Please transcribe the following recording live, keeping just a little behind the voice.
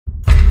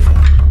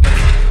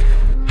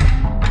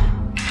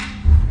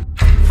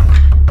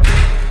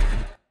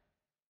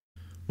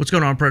What's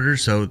going on,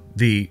 Predators? So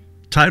the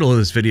title of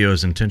this video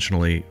is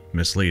intentionally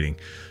misleading.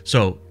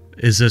 So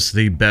is this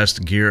the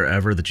best gear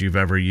ever that you've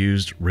ever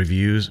used?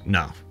 Reviews?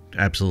 No,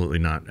 absolutely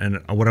not. And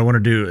what I want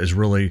to do is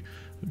really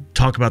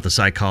talk about the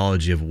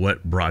psychology of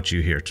what brought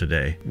you here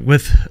today.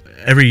 With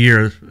every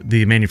year,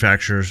 the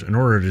manufacturers, in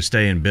order to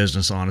stay in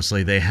business,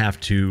 honestly, they have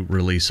to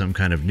release some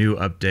kind of new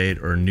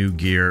update or new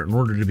gear in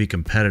order to be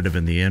competitive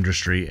in the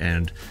industry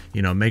and,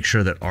 you know, make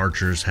sure that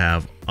archers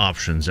have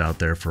options out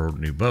there for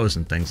new bows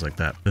and things like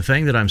that. The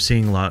thing that I'm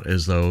seeing a lot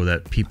is, though,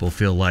 that people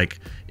feel like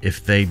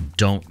if they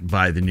don't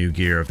buy the new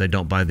gear, if they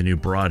don't buy the new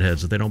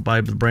broadheads, if they don't buy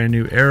the brand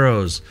new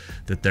arrows,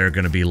 that they're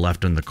going to be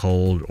left in the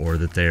cold, or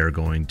that they are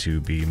going to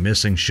be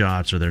missing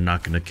shots, or they're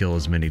not going to kill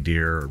as many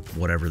deer or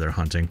whatever they're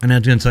hunting. And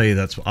I'm going to tell you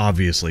that's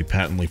obviously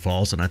patently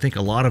false, and I think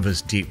a lot of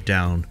us deep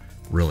down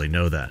really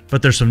know that.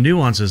 But there's some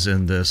nuances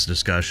in this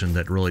discussion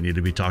that really need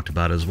to be talked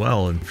about as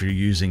well. And if you're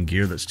using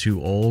gear that's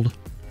too old,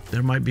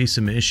 there might be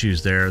some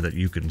issues there that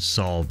you can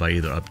solve by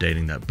either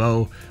updating that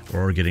bow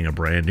or getting a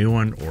brand new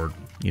one, or,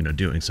 you know,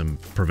 doing some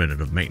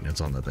preventative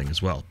maintenance on that thing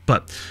as well.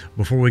 But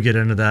before we get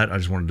into that, I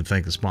just wanted to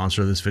thank the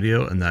sponsor of this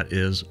video, and that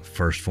is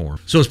 1st Phorm.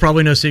 So it's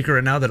probably no secret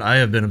right now that I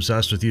have been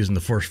obsessed with using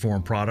the 1st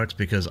Phorm products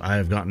because I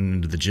have gotten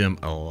into the gym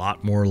a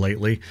lot more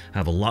lately. I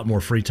have a lot more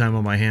free time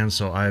on my hands,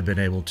 so I have been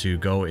able to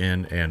go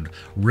in and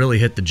really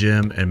hit the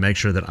gym and make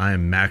sure that I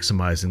am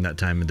maximizing that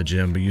time in the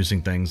gym by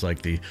using things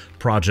like the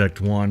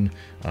Project One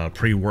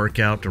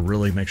pre-workout to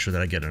really make sure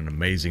that I get an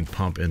amazing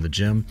pump in the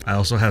gym. I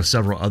also have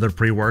several other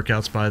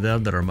pre-workouts by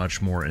them that are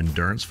much more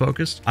endurance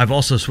focused. I've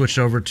also switched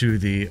over to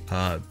the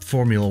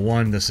Formula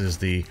One. This is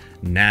the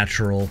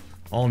natural,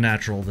 all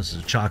natural. This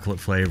is chocolate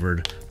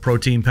flavored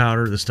protein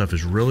powder. This stuff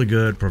is really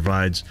good,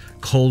 provides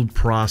cold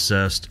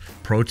processed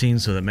protein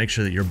so that makes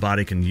sure that your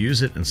body can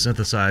use it and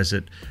synthesize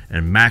it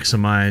and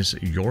maximize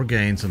your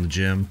gains in the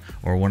gym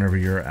or whenever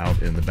you're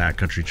out in the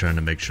backcountry trying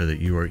to make sure that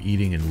you are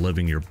eating and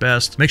living your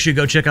best. Make sure you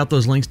go check out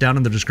those links down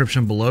in the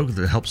description below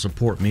that help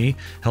support me,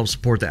 help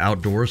support the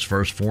outdoors.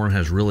 1st Phorm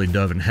has really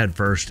dove in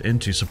headfirst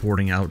into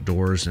supporting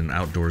outdoors and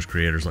outdoors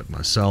creators like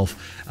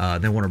myself.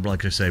 They want to,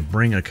 like I say,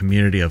 bring a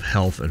community of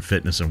health and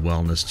fitness and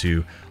wellness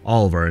to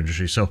all of our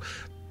industry. So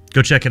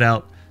go check it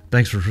out.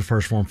 Thanks for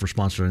 1st Phorm for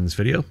sponsoring this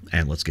video,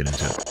 and let's get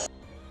into it.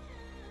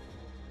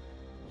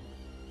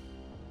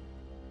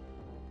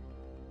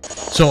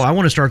 So I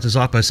want to start this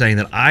off by saying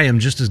that I am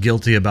just as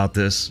guilty about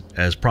this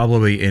as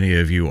probably any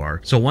of you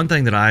are. So one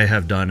thing that I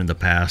have done in the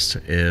past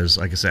is,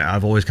 like I say,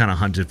 I've always kind of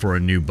hunted for a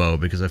new bow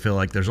because I feel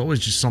like there's always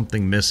just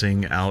something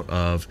missing out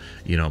of,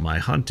 you know, my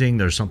hunting.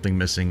 There's something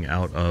missing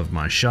out of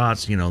my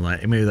shots. You know,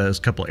 like maybe those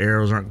couple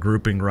arrows aren't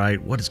grouping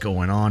right. What is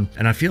going on?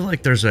 And I feel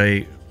like there's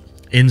a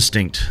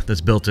instinct that's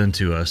built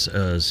into us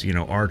as, you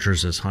know,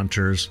 archers, as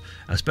hunters,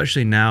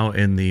 especially now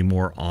in the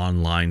more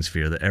online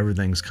sphere, that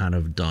everything's kind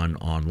of done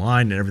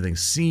online and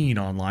everything's seen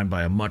online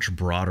by a much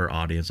broader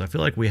audience. I feel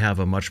like we have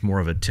a much more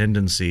of a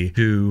tendency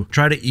to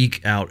try to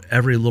eke out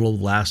every little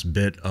last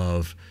bit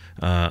of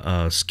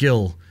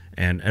skill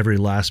and every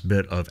last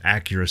bit of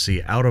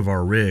accuracy out of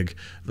our rig,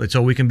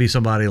 so we can be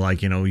somebody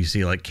like, you know, you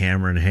see like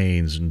Cameron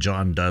Haynes and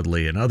John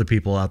Dudley and other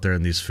people out there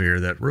in the sphere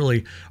that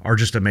really are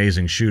just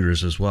amazing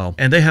shooters as well.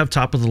 And they have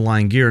top of the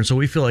line gear, and so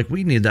we feel like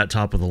we need that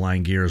top of the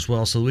line gear as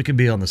well so we can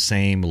be on the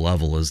same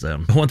level as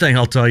them. One thing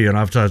I'll tell you, and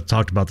I've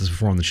talked about this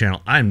before on the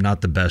channel, I'm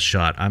not the best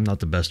shot. I'm not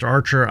the best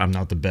archer. I'm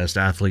not the best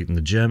athlete in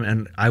the gym,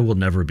 and I will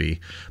never be.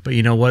 But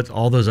you know what?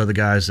 All those other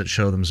guys that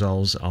show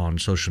themselves on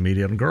social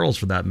media, and girls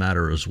for that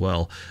matter as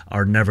well,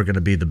 are never going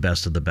to be the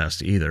best of the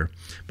best either.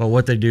 But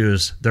what they do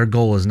is their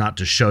goal is not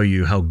to show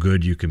you how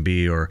good you can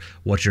be or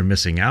what you're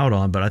missing out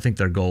on, but I think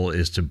their goal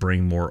is to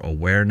bring more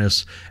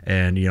awareness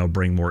and, you know,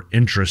 bring more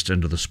interest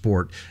into the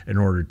sport in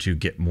order to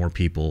get more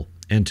people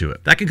into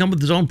it. That can come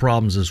with its own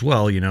problems as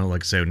well. You know,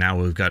 like I say, now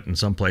we've got in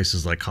some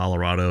places like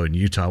Colorado and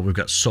Utah, we've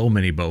got so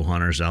many bow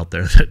hunters out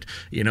there that,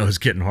 you know, it's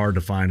getting hard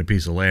to find a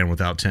piece of land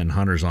without 10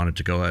 hunters on it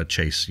to go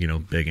chase, you know,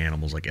 big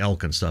animals like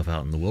elk and stuff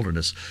out in the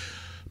wilderness.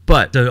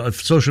 But the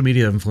social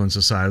media influence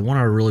aside, what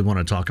I really want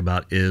to talk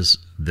about is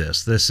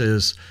this. This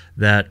is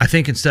that I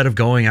think instead of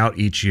going out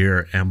each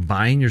year and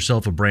buying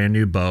yourself a brand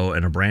new bow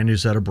and a brand new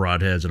set of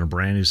broadheads and a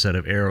brand new set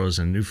of arrows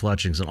and new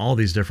fletchings and all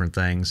these different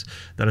things,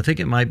 that I think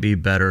it might be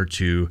better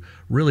to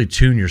really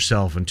tune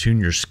yourself and tune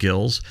your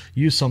skills.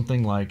 Use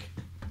something like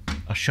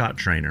a shot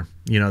trainer.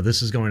 You know,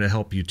 this is going to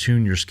help you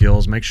tune your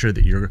skills, make sure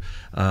that you're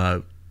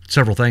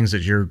several things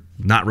that you're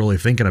not really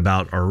thinking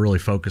about are really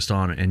focused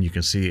on, and you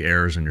can see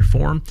errors in your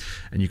form,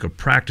 and you can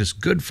practice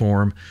good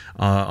form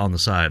on the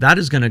side. That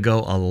is going to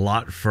go a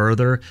lot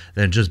further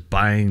than just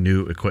buying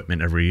new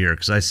equipment every year,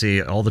 because I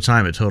see all the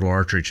time at Total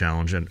Archery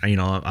Challenge, and you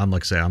know, I'm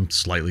like I say, I'm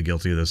slightly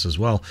guilty of this as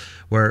well,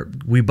 where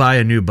we buy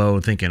a new bow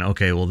thinking,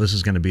 okay, well, this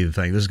is going to be the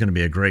thing, this is going to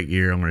be a great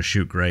year, I'm going to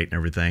shoot great and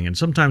everything, and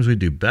sometimes we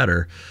do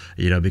better,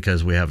 you know,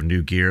 because we have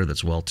new gear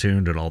that's well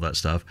tuned and all that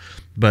stuff.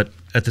 But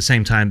at the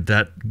same time,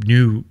 that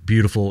new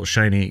beautiful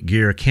shiny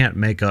gear can't can't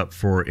make up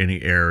for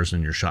any errors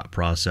in your shot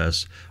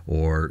process,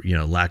 or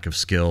lack of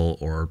skill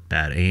or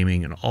bad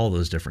aiming and all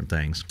those different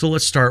things. So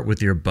let's start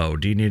with your bow.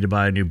 Do you need to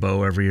buy a new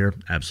bow every year?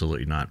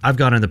 Absolutely not. I've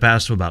gone in the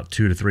past for about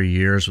 2 to 3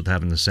 years with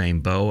having the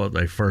same bow.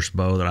 The first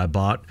bow that I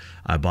bought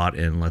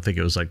in, I think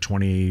it was like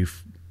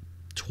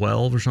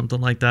 2012 or something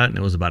like that, and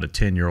it was about a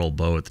 10-year-old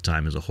bow at the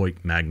time. It was a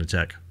Hoyt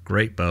Magnatech.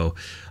 Great bow.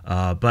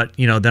 But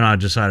then I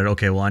decided,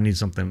 okay, well, I need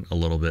something a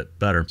little bit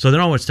better. So then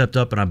I stepped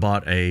up and I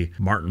bought a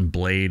Martin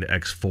Blade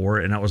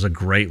X4, and that was a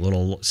great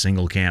little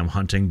single cam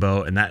hunting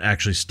bow, and that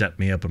actually stepped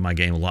me up in my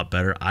game a lot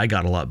better. I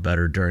got a lot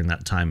better during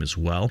that time as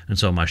well, and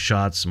so my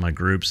shots, my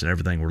groups, and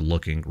everything were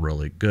looking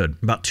really good.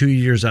 About 2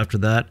 years after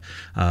that,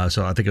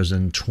 so I think it was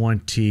in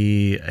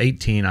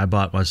 2018, I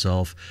bought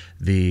myself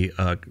the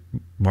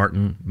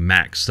Martin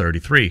Max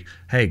 33.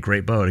 Hey,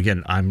 great bow. And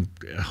again, I'm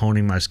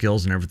honing my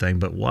skills and everything,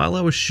 but while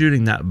I was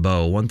shooting that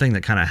bow, one thing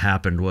that kind of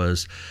happened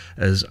was,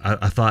 as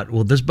I thought,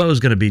 well, this bow is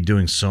going to be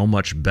doing so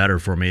much better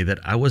for me that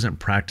I wasn't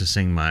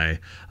practicing my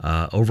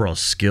overall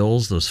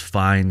skills, those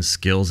fine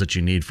skills that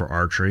you need for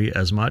archery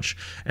as much.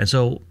 And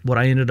so what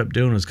I ended up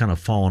doing was kind of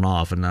falling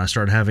off, and I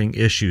started having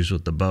issues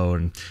with the bow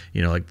and,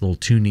 like little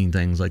tuning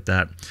things like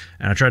that.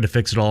 And I tried to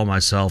fix it all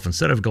myself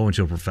instead of going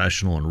to a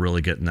professional and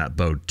really getting that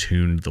bow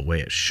tuned the way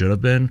it should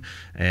have been.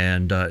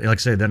 And like I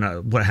say, then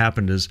what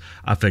happened is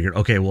I figured,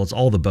 okay, well, it's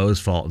all the bow's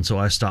fault. And so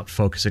I stopped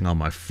focusing on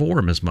my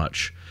form as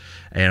much.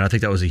 And I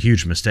think that was a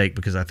huge mistake,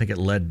 because I think it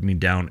led me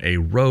down a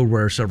road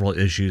where several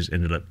issues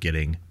ended up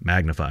getting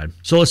magnified.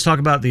 So let's talk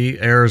about the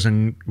errors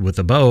with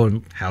the bow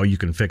and how you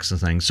can fix the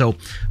thing. So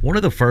one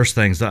of the first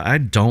things that I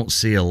don't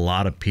see a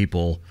lot of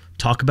people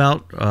talk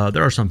about,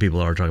 there are some people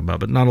that are talking about,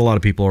 but not a lot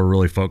of people are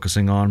really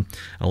focusing on.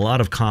 A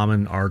lot of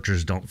common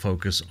archers don't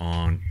focus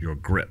on your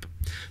grip.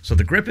 So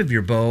the grip of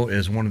your bow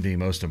is one of the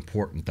most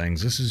important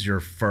things. This is your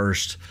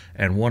first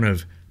and one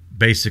of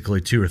basically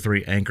 2 or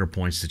 3 anchor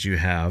points that you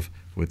have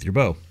with your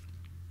bow.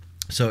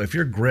 So if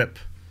your grip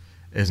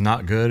is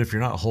not good, if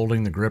you're not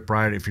holding the grip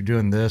right, if you're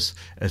doing this,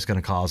 it's going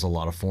to cause a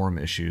lot of form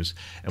issues.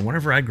 And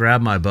whenever I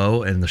grab my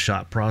bow in the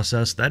shot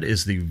process, that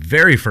is the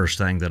very first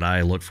thing that I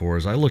look for.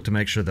 Is I look to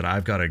make sure that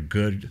I've got a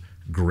good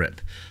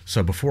grip.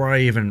 So before I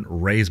even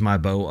raise my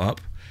bow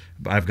up,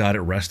 I've got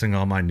it resting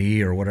on my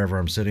knee or whatever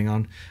I'm sitting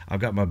on.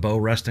 I've got my bow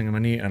resting on my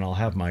knee, and I'll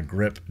have my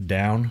grip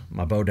down,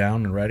 my bow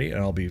down and ready,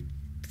 and I'll be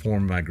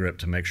forming my grip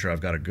to make sure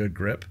I've got a good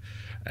grip.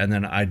 And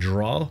then I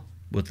draw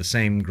with the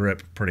same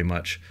grip pretty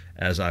much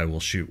as I will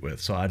shoot with.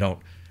 So I don't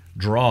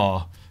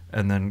draw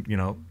and then,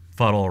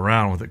 fuddle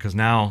around with it, because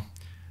now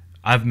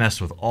I've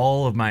messed with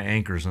all of my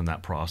anchors in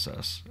that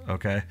process.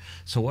 Okay.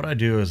 So what I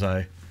do is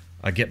I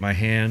get my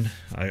hand,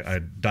 I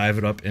dive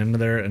it up into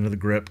the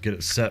grip, get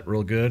it set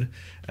real good.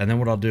 And then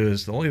what I'll do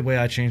is, the only way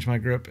I change my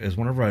grip is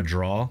whenever I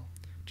draw,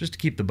 just to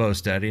keep the bow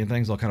steady and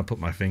things, I'll kind of put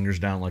my fingers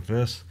down like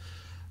this.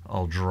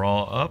 I'll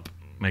draw up,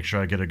 make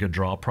sure I get a good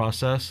draw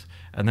process.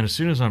 And then as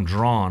soon as I'm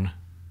drawn,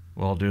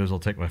 what I'll do is I'll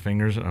take my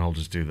fingers and I'll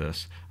just do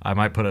this. I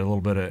might put a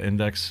little bit of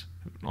index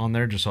on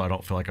there just so I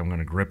don't feel like I'm going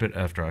to grip it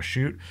after I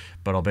shoot,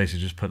 but I'll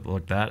basically just put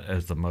like that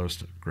as the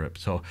most grip.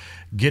 So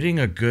getting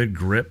a good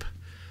grip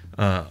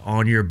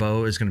on your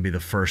bow is going to be the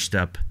first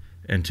step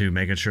into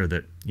making sure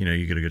that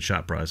you get a good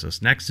shot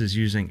process. Next is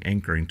using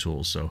anchoring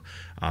tools. So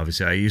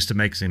obviously I used to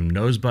make some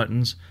nose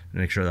buttons to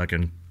make sure that I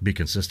can be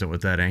consistent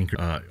with that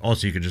anchor.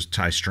 Also, you could just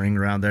tie string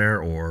around there,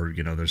 or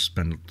there's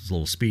been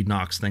little speed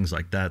knocks, things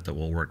like that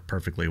will work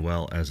perfectly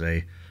well as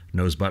a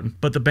nose button.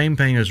 But the main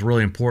thing is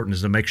really important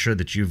is to make sure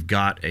that you've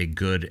got a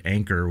good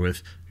anchor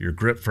with your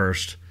grip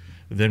first,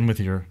 then with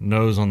your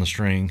nose on the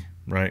string,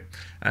 right?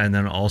 And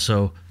then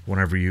also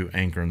whenever you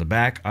anchor in the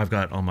back, I've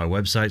got on my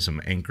website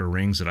some anchor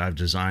rings that I've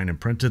designed and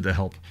printed to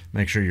help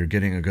make sure you're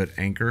getting a good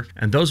anchor.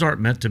 And those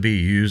aren't meant to be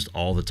used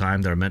all the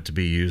time. They're meant to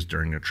be used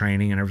during the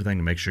training and everything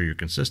to make sure you're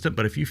consistent.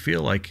 But if you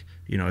feel like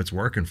it's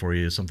working for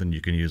you, it's something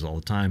you can use all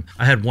the time.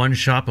 I had one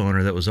shop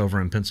owner that was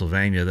over in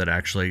Pennsylvania that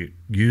actually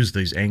used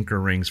these anchor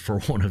rings for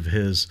one of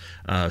his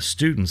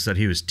students that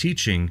he was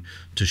teaching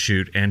to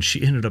shoot, and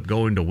she ended up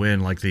going to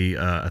win like the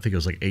I think it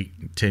was like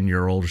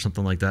 10-year-old or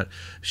something like that.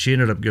 She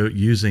ended up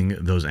using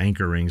those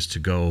anchor rings to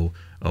go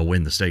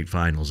win the state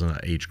finals in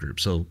that age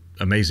group. So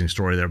amazing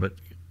story there, but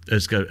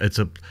it's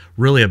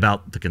really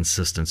about the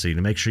consistency,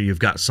 to make sure you've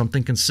got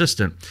something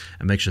consistent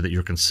and make sure that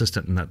you're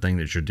consistent in that thing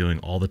that you're doing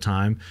all the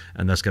time,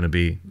 and that's going to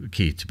be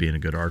key to being a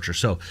good archer.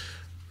 So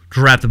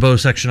to wrap the bow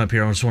section up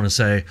here, I just want to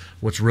say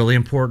what's really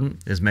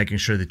important is making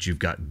sure that you've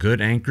got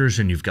good anchors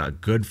and you've got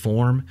good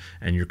form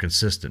and you're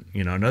consistent.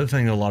 Another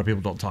thing that a lot of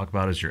people don't talk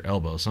about is your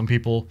elbow. Some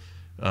people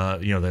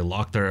they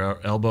lock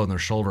their elbow and their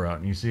shoulder out,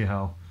 and you see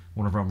how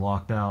whenever I'm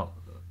locked out,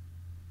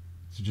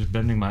 so just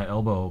bending my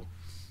elbow,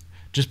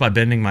 just by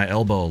bending my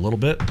elbow a little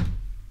bit,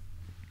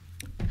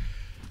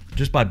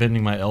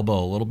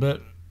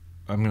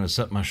 I'm going to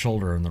set my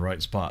shoulder in the right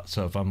spot.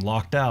 So if I'm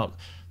locked out,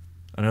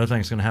 another thing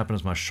that's going to happen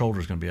is my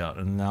shoulder's going to be out,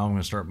 and now I'm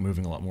going to start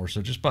moving a lot more.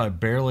 So just by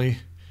barely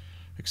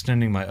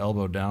extending my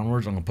elbow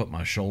downwards. I'm going to put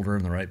my shoulder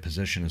in the right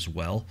position as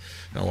well.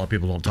 Now, a lot of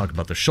people don't talk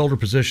about the shoulder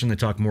position. They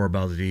talk more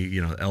about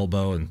the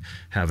elbow and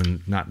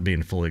not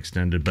being fully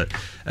extended. But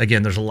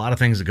again, there's a lot of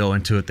things that go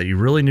into it that you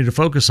really need to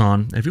focus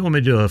on. If you want me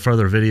to do a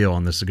further video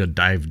on this to go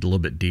dive a little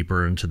bit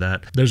deeper into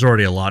that, there's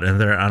already a lot in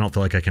there. I don't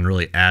feel like I can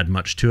really add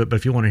much to it. But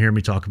if you want to hear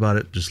me talk about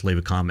it, just leave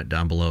a comment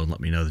down below and let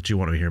me know that you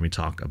want to hear me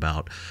talk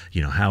about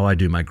how I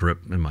do my grip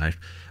and my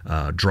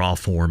draw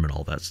form and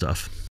all that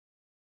stuff.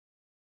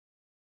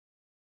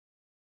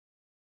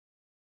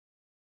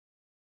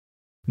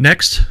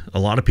 Next, a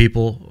lot of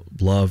people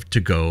love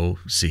to go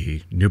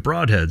see new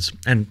broadheads.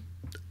 And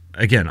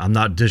again, I'm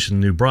not dishing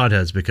new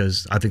broadheads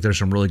because I think there's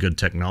some really good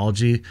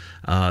technology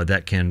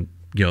that can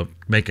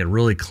make a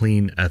really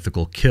clean,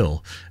 ethical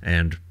kill,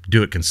 and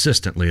do it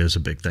consistently is a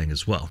big thing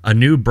as well. A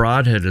new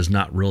broadhead is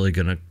not really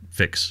going to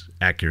fix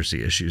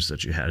accuracy issues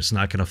that you had. It's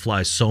not going to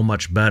fly so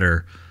much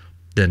better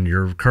than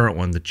your current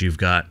one that you've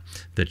got,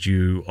 that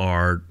you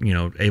are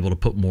able to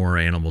put more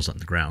animals on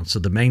the ground. So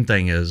the main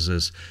thing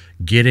is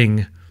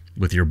getting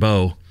with your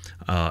bow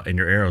and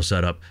your arrow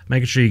setup,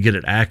 making sure you get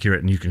it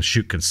accurate and you can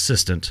shoot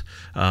consistent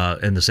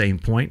in the same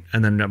point.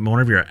 And then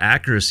whenever your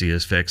accuracy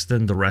is fixed,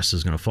 then the rest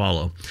is going to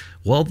follow.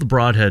 What the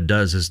broadhead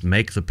does is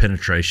make the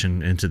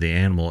penetration into the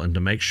animal and to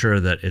make sure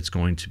that it's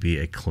going to be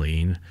a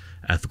clean,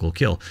 ethical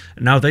kill.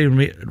 Now, if they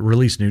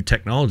release new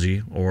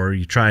technology, or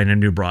you try in a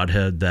new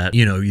broadhead that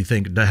you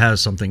think that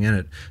has something in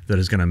it that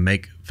is going to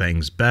make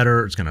things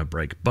better, it's going to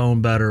break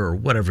bone better, or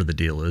whatever the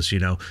deal is,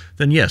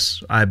 then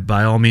yes, I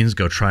by all means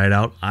go try it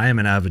out. I am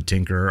an avid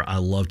tinkerer. I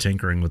love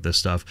tinkering with this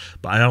stuff,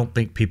 but I don't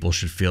think people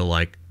should feel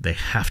like they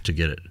have to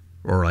get it,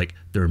 or like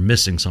they're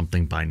missing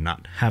something by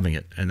not having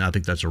it. And I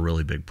think that's a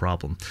really big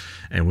problem.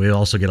 And we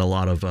also get a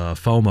lot of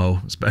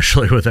FOMO,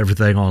 especially with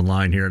everything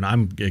online here. And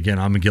I'm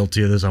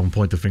guilty of this. I'm gonna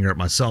point the finger at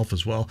myself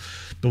as well.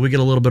 But we get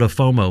a little bit of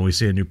FOMO. We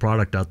see a new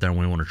product out there and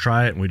we want to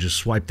try it, and we just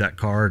swipe that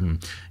card and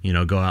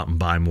go out and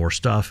buy more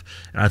stuff.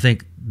 And I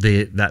think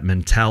that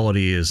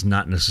mentality is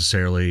not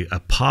necessarily a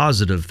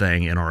positive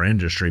thing in our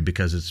industry,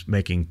 because it's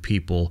making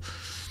people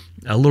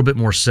a little bit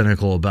more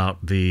cynical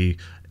about the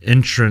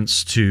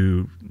entrance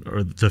to,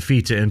 or the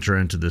fee to enter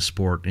into this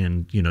sport,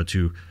 and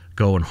to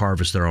go and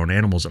harvest their own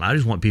animals. And I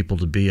just want people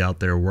to be out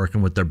there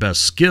working with their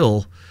best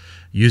skill,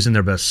 using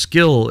their best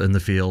skill in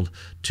the field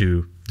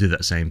to do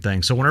that same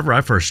thing. So whenever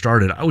I first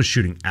started, I was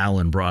shooting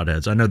Allen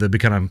broadheads. I know they've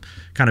kind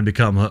of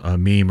become a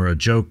meme or a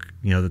joke,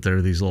 that there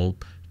are these little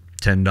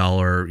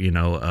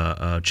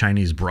 $10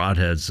 Chinese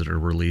broadheads that are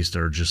released,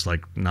 are just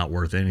like not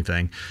worth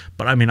anything.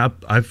 But I mean,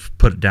 I've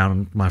put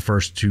down my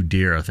first 2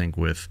 deer, I think,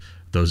 with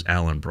those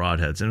Allen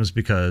broadheads, and it was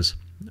because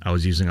I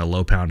was using a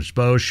low poundage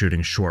bow,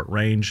 shooting short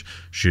range,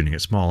 shooting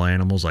at small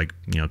animals like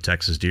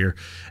Texas deer,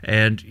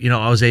 and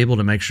I was able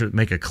to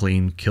make a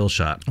clean kill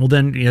shot. Well,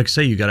 then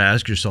say you got to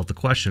ask yourself the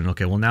question,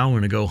 okay, well, now I'm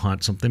going to go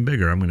hunt something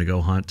bigger. I'm going to go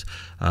hunt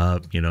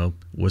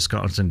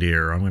Wisconsin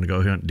deer, or I'm going to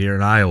go hunt deer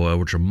in Iowa,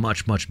 which are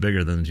much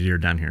bigger than the deer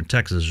down here in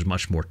Texas. There's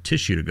much more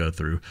tissue to go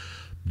through.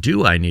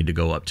 Do I need to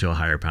go up to a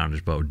higher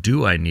poundage bow?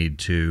 Do I need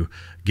to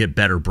get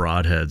better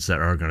broadheads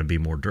that are going to be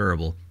more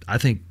durable? I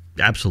think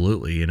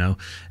absolutely, and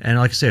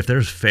like I say, if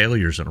there's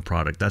failures in a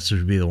product, that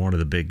should be one of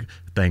the big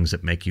things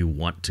that make you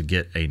want to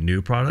get a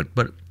new product.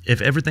 But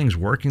if everything's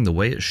working the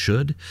way it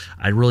should,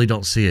 I really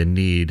don't see a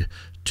need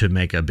to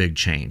make a big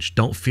change.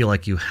 Don't feel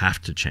like you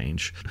have to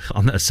change.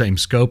 On that same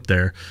scope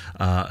there,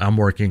 I'm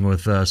working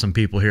with some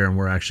people here, and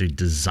we're actually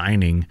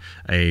designing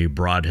a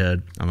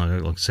broadhead. I'm not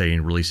going to say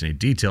and release any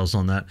details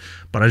on that,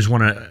 but I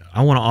want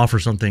to offer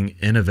something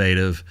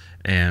innovative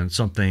and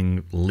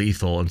something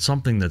lethal and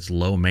something that's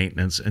low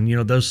maintenance. And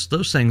those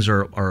things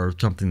are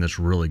something that's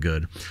really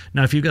good.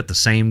 Now, if you've got the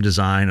same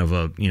design of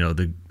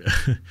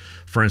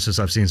for instance,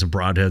 I've seen some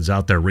broadheads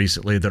out there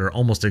recently that are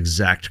almost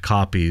exact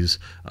copies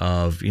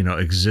of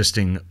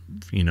existing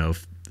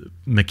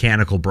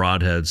mechanical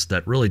broadheads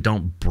that really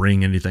don't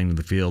bring anything to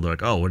the field. They're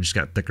like, oh, we just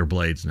got thicker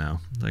blades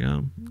now. Like,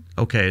 oh,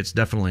 okay, it's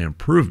definitely an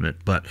improvement,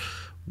 but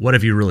what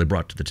have you really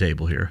brought to the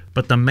table here?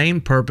 But the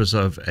main purpose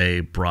of a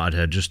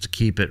broadhead, just to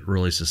keep it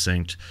really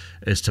succinct,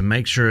 is to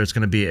make sure it's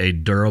going to be a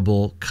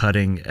durable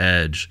cutting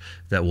edge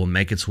that will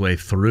make its way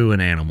through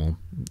an animal,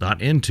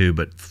 not into,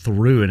 but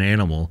through an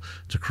animal,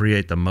 to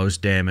create the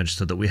most damage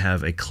so that we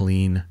have a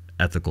clean,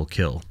 ethical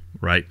kill,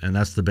 right? And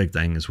that's the big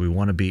thing, is we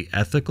want to be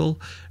ethical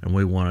and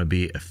we want to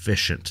be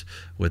efficient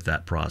with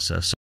that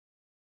process.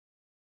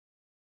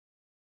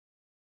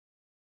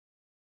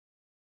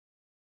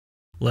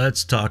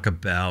 Let's talk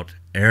about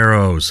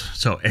arrows.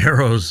 So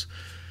arrows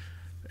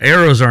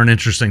are an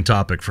interesting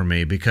topic for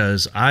me,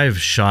 because I've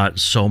shot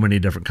so many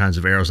different kinds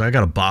of arrows. I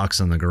got a box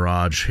in the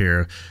garage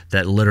here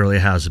that literally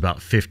has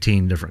about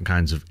 15 different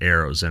kinds of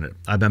arrows in it.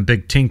 I've been a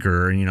big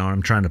tinkerer, and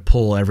I'm trying to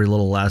pull every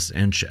little last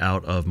inch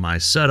out of my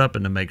setup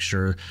and to make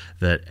sure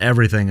that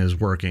everything is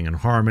working in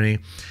harmony.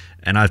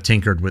 And I've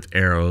tinkered with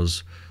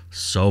arrows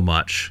so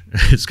much.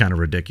 It's kind of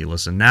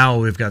ridiculous. And now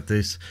we've got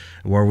this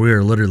where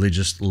we're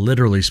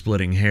literally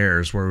splitting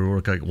hairs, where we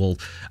work like, well,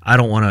 I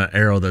don't want an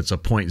arrow that's a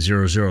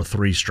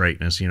 .003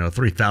 straightness,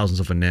 0.003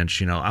 of an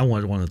inch. I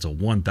want one that's a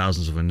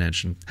 1,000th of an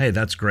inch. And hey,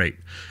 that's great.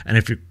 And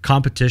if your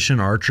competition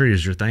archery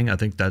is your thing, I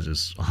think that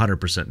is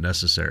 100%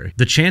 necessary.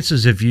 The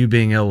chances of you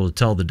being able to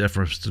tell the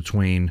difference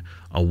between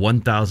a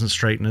 1,000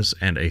 straightness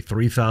and a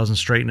 3,000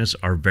 straightness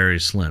are very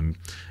slim.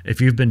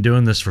 If you've been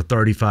doing this for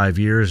 35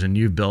 years and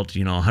you've built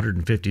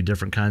 150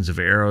 different kinds of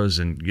arrows,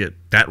 and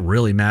that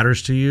really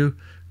matters to you,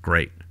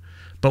 great.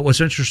 But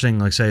what's interesting,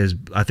 like I say, is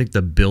I think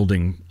the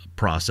building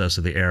process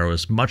of the arrow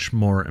is much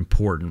more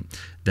important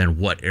than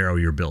what arrow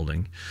you're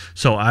building.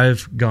 So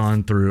I've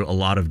gone through a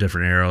lot of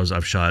different arrows.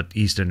 I've shot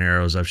Easton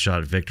arrows, I've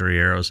shot Victory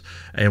arrows,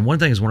 and one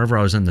thing is, whenever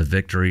I was in the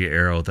Victory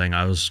arrow thing,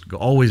 I was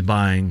always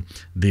buying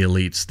the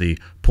elites, the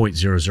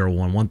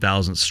 .001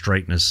 1,000th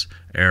straightness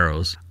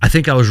arrows. I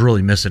think I was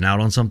really missing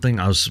out on something.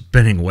 I was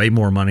spending way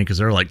more money because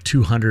they're like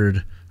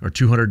 $200 or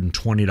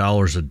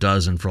 $220 a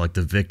dozen for like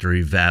the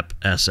Victory VAP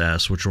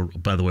SS, which were,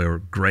 by the way, were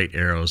great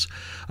arrows.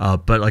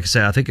 But like I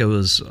said, I think it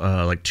was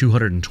like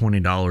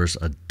 $220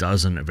 a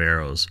dozen of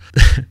arrows.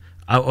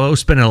 I was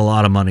spending a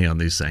lot of money on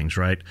these things,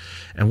 right?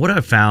 And what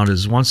I've found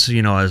is, once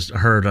I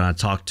heard and I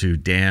talked to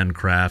Dan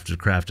Kraft of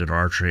Crafted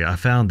Archery, I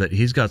found that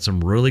he's got some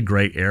really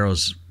great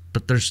arrows,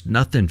 but there's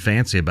nothing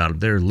fancy about them.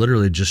 They're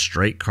literally just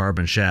straight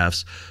carbon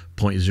shafts,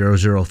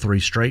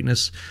 .003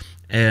 straightness.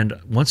 And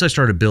once I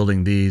started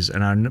building these,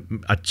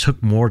 and I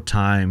took more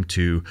time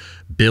to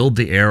build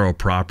the arrow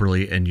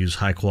properly and use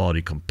high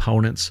quality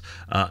components,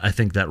 I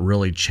think that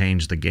really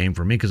changed the game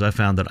for me, because I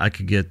found that I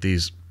could get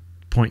these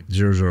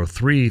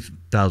 .003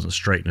 thousand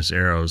straightness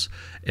arrows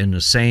in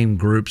the same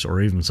groups,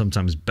 or even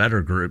sometimes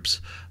better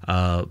groups,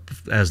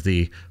 as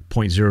the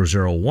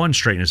 .001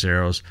 straightness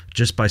arrows,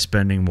 just by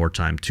spending more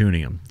time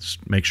tuning them.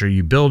 Just make sure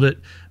you build it,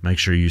 make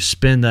sure you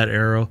spin that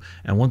arrow.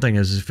 And one thing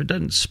is, if it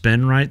doesn't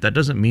spin right, that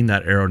doesn't mean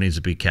that arrow needs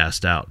to be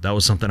cast out. That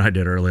was something I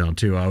did early on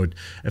too.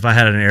 If I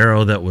had an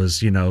arrow that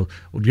was, you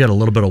had a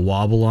little bit of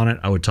wobble on it,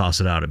 I would toss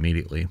it out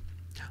immediately.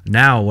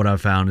 Now what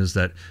I've found is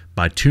that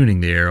by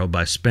tuning the arrow,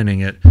 by spinning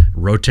it,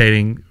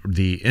 rotating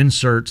the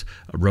insert,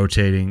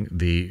 rotating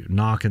the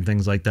nock and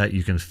things like that,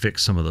 you can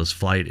fix some of those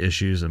flight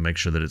issues and make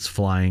sure that it's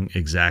flying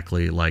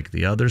exactly like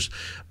the others.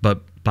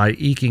 But by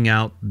eking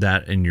out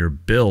that in your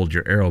build,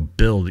 your arrow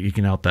build,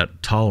 eking out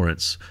that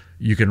tolerance,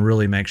 you can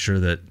really make sure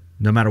that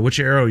no matter which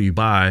arrow you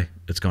buy,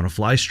 it's going to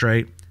fly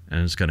straight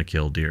and it's going to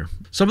kill deer.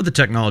 Some of the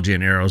technology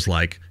in arrows,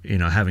 like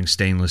having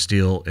stainless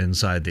steel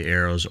inside the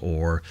arrows,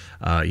 or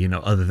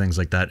other things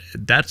like that,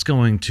 that's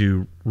going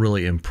to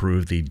really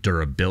improve the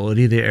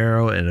durability of the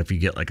arrow. And if you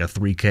get like a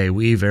 3K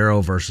weave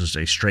arrow versus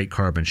a straight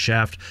carbon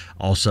shaft,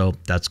 also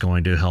that's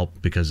going to help,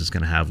 because it's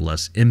going to have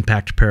less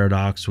impact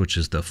paradox, which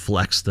is the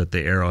flex that the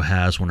arrow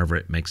has whenever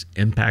it makes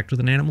impact with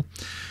an animal,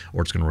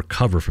 or it's going to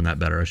recover from that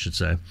better, I should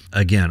say.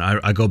 Again,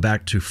 I go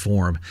back to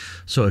form.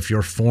 So if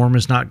your form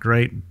is not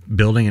great,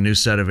 building a new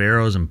set of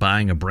arrows and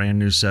buying a brand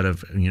new set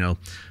of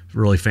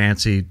really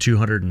fancy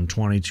 $220,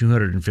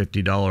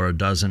 $250 a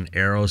dozen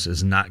arrows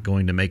is not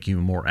going to make you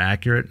more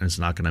accurate, and it's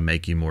not going to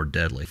make you more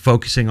deadly.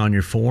 Focusing on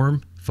your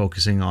form,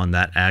 focusing on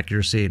that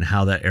accuracy and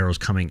how that arrow is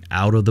coming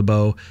out of the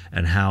bow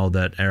and how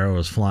that arrow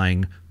is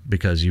flying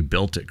because you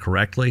built it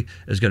correctly,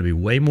 is going to be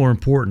way more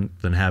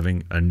important than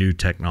having a new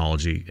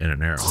technology in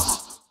an arrow.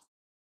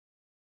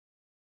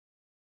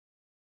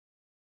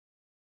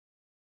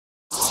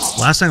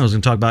 Last thing I was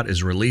going to talk about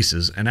is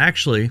releases. And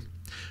actually,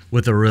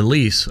 with a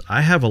release,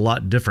 I have a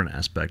lot different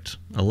aspect,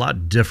 a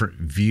lot different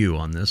view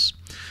on this.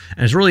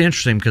 And it's really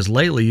interesting because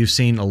lately you've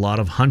seen a lot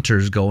of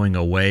hunters going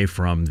away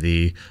from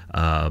the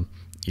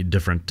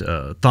different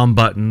thumb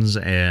buttons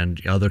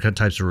and other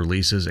types of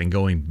releases and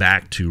going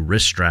back to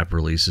wrist strap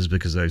releases,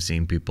 because I've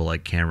seen people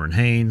like Cameron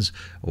Haynes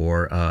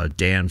or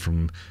Dan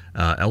from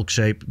Elk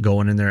Shape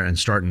going in there and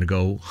starting to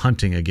go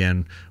hunting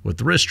again with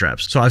the wrist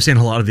straps. So I've seen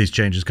a lot of these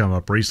changes come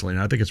up recently,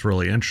 and I think it's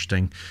really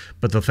interesting.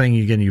 But the thing,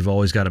 again, you've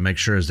always got to make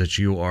sure is that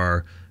you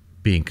are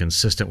being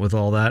consistent with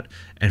all that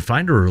and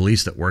find a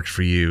release that works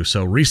for you.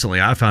 So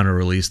recently I found a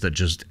release that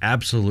just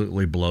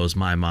absolutely blows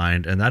my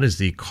mind, and that is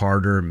the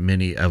Carter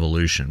Mini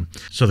Evolution.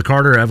 So the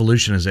Carter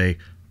Evolution is a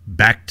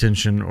back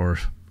tension, or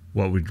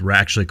what we'd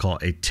actually call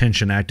a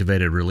tension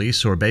activated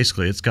release. Or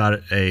basically it's got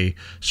a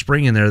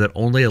spring in there that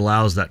only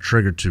allows that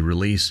trigger to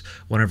release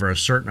whenever a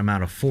certain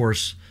amount of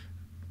force,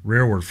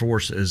 rearward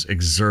force, is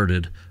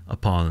exerted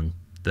upon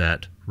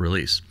that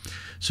release.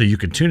 So you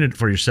can tune it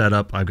for your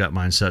setup. I've got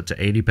mine set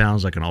to 80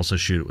 pounds. I can also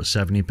shoot it with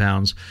 70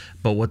 pounds.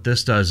 But what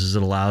this does is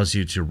it allows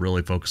you to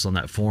really focus on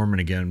that form, and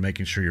again,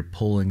 making sure you're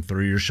pulling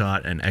through your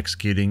shot and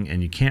executing,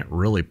 and you can't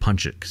really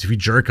punch it, because if you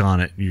jerk on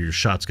it, your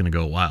shot's going to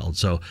go wild.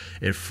 So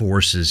it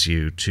forces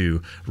you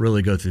to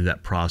really go through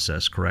that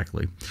process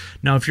correctly.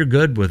 Now, if you're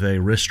good with a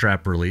wrist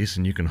strap release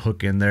and you can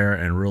hook in there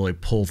and really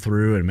pull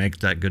through and make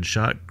that good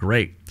shot,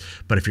 great.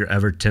 But if you're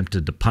ever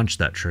tempted to punch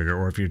that trigger,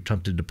 or if you're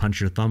tempted to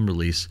punch your thumb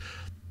release,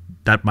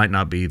 that might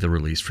not be the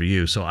release for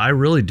you. So I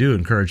really do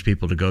encourage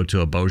people to go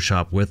to a bow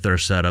shop with their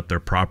setup, their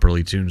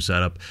properly tuned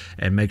setup,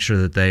 and make sure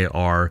that they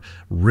are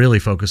really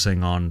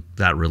focusing on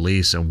that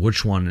release and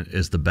which one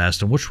is the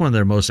best and which one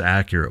they're most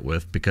accurate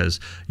with, because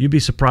you'd be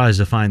surprised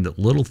to find that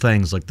little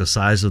things like the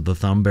size of the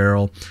thumb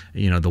barrel,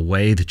 the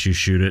way that you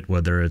shoot it,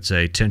 whether it's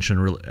a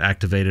tension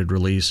activated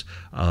release,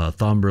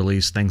 thumb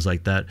release, things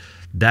like that,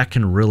 that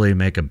can really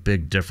make a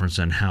big difference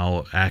in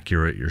how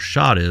accurate your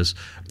shot is.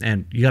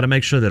 And you got to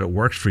make sure that it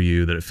works for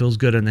you, that it feels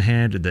good in the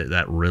hand,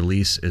 that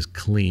release is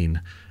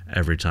clean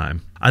every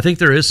time. I think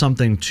there is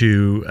something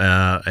to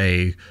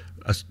a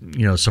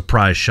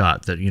surprise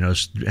shot, that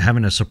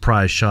having a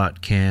surprise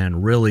shot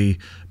can really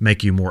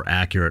make you more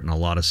accurate in a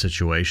lot of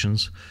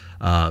situations,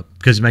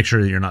 because make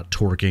sure that you're not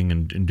torquing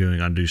and doing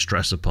undue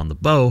stress upon the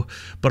bow,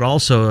 but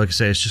also, like I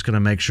say, it's just going to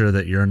make sure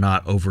that you're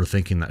not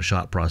overthinking that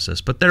shot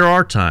process. But there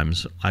are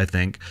times, I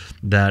think,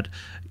 that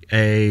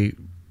a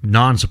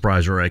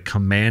non-surprise or a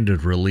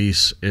commanded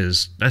release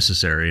is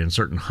necessary in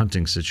certain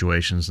hunting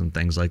situations and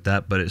things like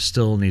that, but it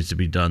still needs to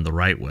be done the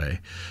right way.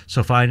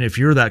 So if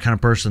you're that kind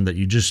of person that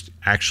you just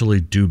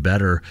actually do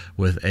better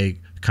with a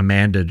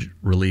commanded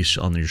release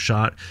on your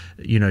shot,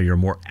 you're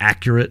more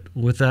accurate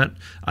with that,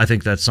 I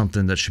think that's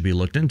something that should be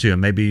looked into.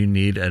 And maybe you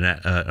need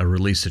a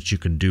release that you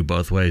can do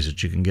both ways,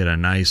 that you can get a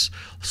nice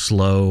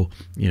slow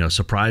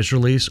surprise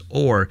release,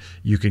 or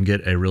you can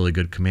get a really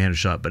good commanded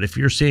shot. But if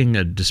you're seeing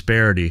a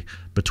disparity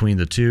between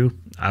the two,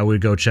 I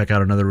would go check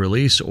out another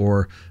release,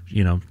 or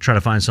try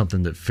to find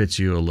something that fits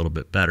you a little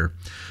bit better.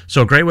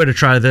 So a great way to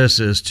try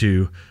this is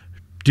to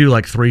do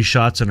like 3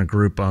 shots in a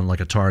group on like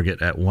a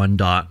target at 1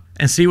 dot,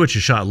 and see what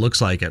your shot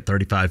looks like at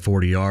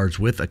 35-40 yards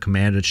with a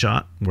commanded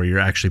shot where you're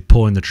actually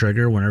pulling the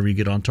trigger whenever you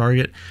get on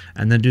target,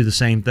 and then do the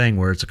same thing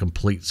where it's a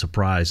complete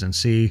surprise, and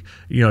see,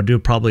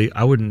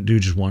 I wouldn't do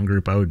just one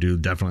group, I would do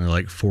definitely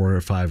like 4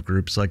 or 5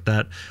 groups like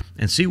that,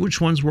 and see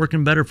which one's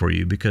working better for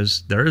you,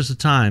 because there is the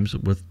times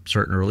with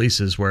certain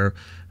releases where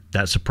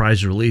that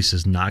surprise release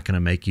is not going to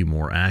make you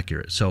more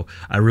accurate. So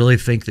I really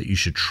think that you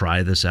should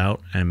try this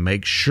out and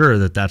make sure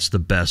that that's the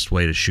best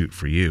way to shoot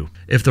for you.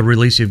 If the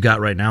release you've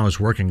got right now is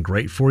working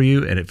great for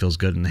you and it feels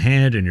good in the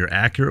hand and you're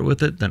accurate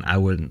with it, then I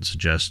wouldn't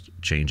suggest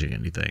changing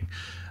anything.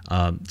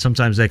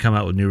 Sometimes they come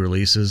out with new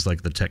releases,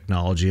 like the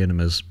technology in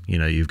them is,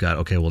 you've got,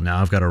 okay, well now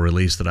I've got a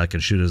release that I can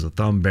shoot as a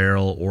thumb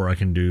barrel, or I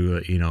can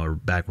do, a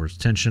backwards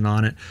tension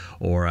on it,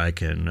 or I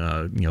can,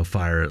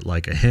 fire it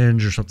like a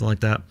hinge or something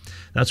like that.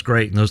 That's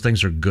great, and those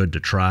things are good to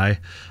try.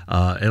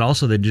 And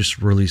also they just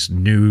release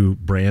new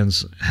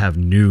brands, have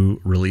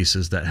new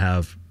releases that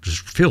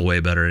just feel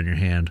way better in your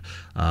hand.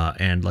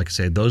 And like I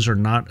say, those are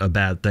not a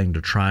bad thing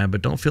to try,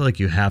 but don't feel like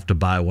you have to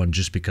buy one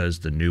just because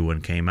the new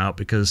one came out,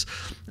 because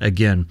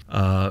again,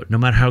 no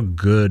matter how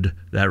good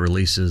that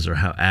release is or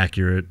how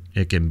accurate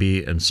it can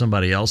be in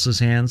somebody else's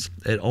hands,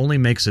 it only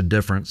makes a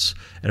difference,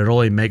 and it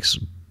only makes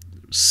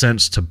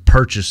sense to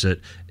purchase it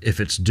if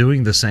it's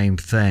doing the same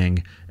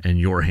thing in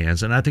your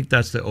hands. And I think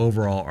that's the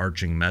overall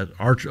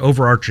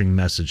overarching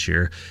message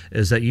here,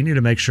 is that you need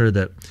to make sure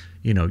that,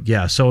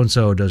 yeah,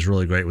 so-and-so does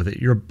really great with it.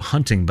 Your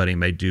hunting buddy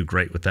may do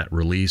great with that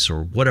release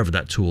or whatever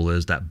that tool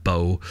is, that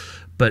bow,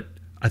 but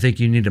I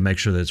think you need to make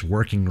sure that it's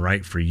working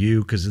right for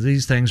you, because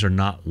these things are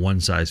not one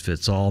size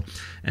fits all.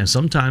 And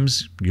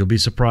sometimes you'll be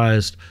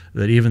surprised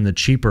that even the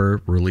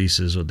cheaper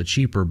releases or the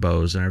cheaper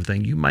bows and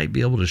everything, you might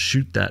be able to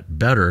shoot that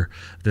better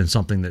than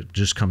something that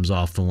just comes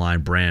off the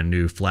line brand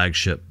new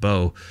flagship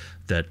bow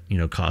that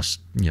costs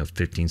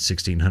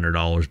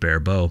 $1,500–1,600 bare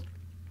bow.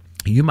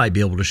 You might be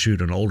able to shoot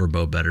an older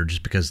bow better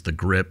just because the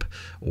grip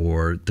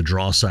or the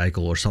draw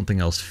cycle or something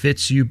else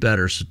fits you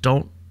better. So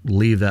don't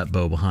leave that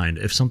bow behind.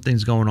 If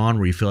something's going on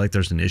where you feel like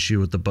there's an issue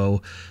with the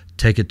bow,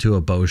 take it to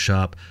a bow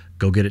shop,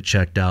 go get it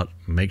checked out,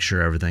 make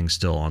sure everything's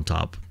still on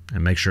top,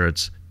 and make sure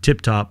it's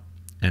tip-top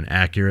and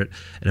accurate.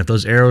 And if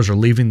those arrows are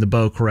leaving the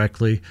bow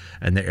correctly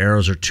and the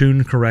arrows are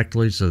tuned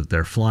correctly so that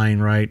they're flying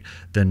right,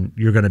 then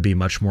you're going to be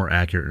much more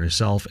accurate in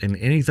yourself. And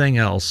anything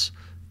else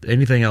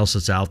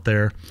that's out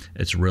there,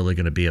 it's really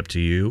going to be up to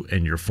you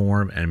and your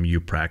form and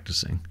you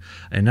practicing.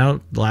 And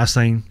now the last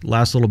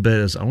little bit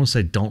is, I want to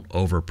say, don't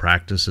over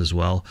practice as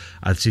well.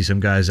 I see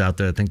some guys out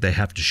there that think they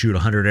have to shoot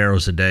 100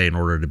 arrows a day in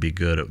order to be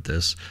good at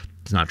this.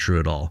 It's not true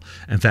at all.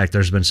 In fact,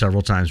 there's been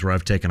several times where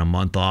I've taken a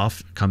month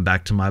off, come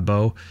back to my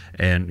bow,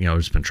 and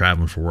just been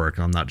traveling for work.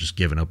 I'm not just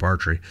giving up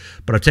archery,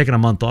 but I've taken a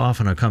month off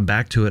and I've come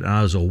back to it and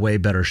I was a way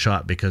better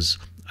shot because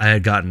I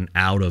had gotten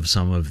out of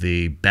some of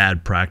the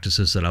bad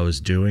practices that I was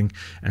doing.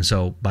 And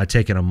so by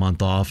taking a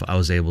month off, I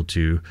was able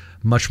to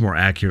much more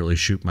accurately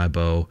shoot my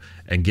bow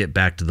and get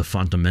back to the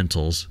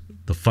fundamentals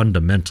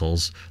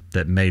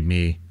that made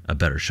me a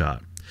better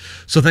shot.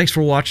 So thanks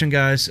for watching,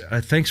 guys.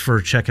 Thanks for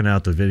checking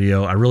out the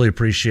video. I really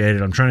appreciate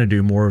it. I'm trying to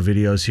do more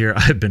videos here.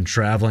 I've been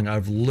traveling.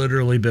 I've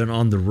literally been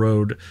on the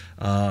road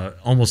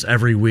almost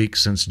every week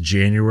since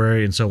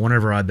January, and so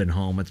whenever I've been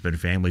home, it's been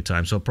family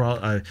time. So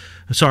I'm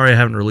sorry I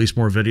haven't released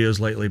more videos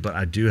lately, but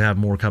I do have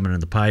more coming in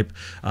the pipe.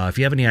 If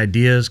you have any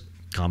ideas,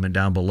 comment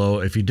down below.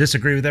 If you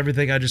disagree with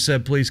everything I just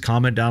said, please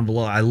comment down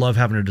below. I love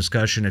having a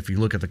discussion. If you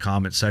look at the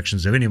comment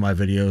sections of any of my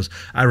videos,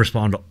 I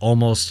respond to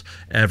almost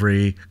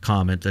every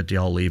comment that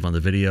y'all leave on the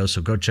video.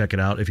 So go check it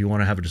out. If you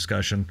want to have a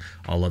discussion,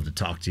 I'll love to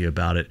talk to you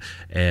about it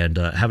and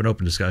have an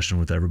open discussion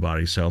with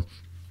everybody. So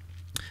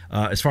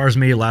as far as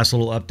me, last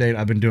little update,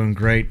 I've been doing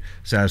great.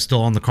 So I'm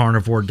still on the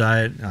carnivore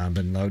diet. I've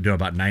been doing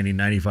about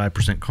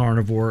 90-95%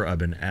 carnivore. I've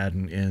been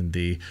adding in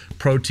the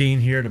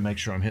protein here to make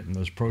sure I'm hitting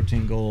those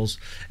protein goals.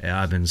 And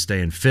I've been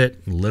staying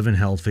fit, living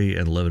healthy,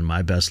 and living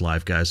my best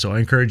life, guys. So I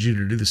encourage you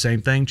to do the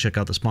same thing. Check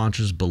out the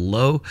sponsors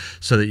below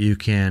so that you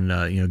can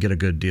get a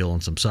good deal on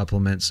some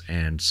supplements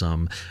and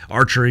some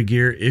archery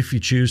gear if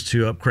you choose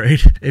to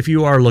upgrade. If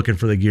you are looking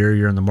for the gear,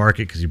 you're in the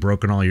market because you've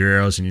broken all your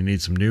arrows and you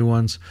need some new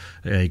ones,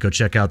 you go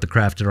check out the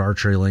Crafted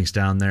Archery links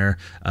down there.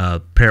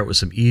 Pair it with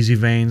some easy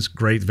vanes,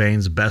 great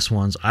vanes, best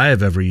ones I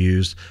have ever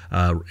used.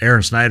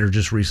 Aaron Snyder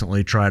just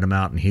recently tried them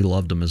out and he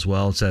loved them as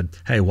well and said,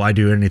 hey, why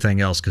do anything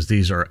else, because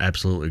these are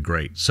absolutely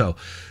great. So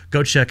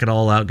go check it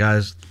all out,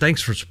 guys.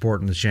 Thanks for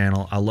supporting the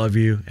channel. I love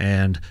you,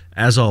 and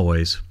as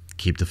always,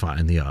 keep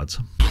defying the odds.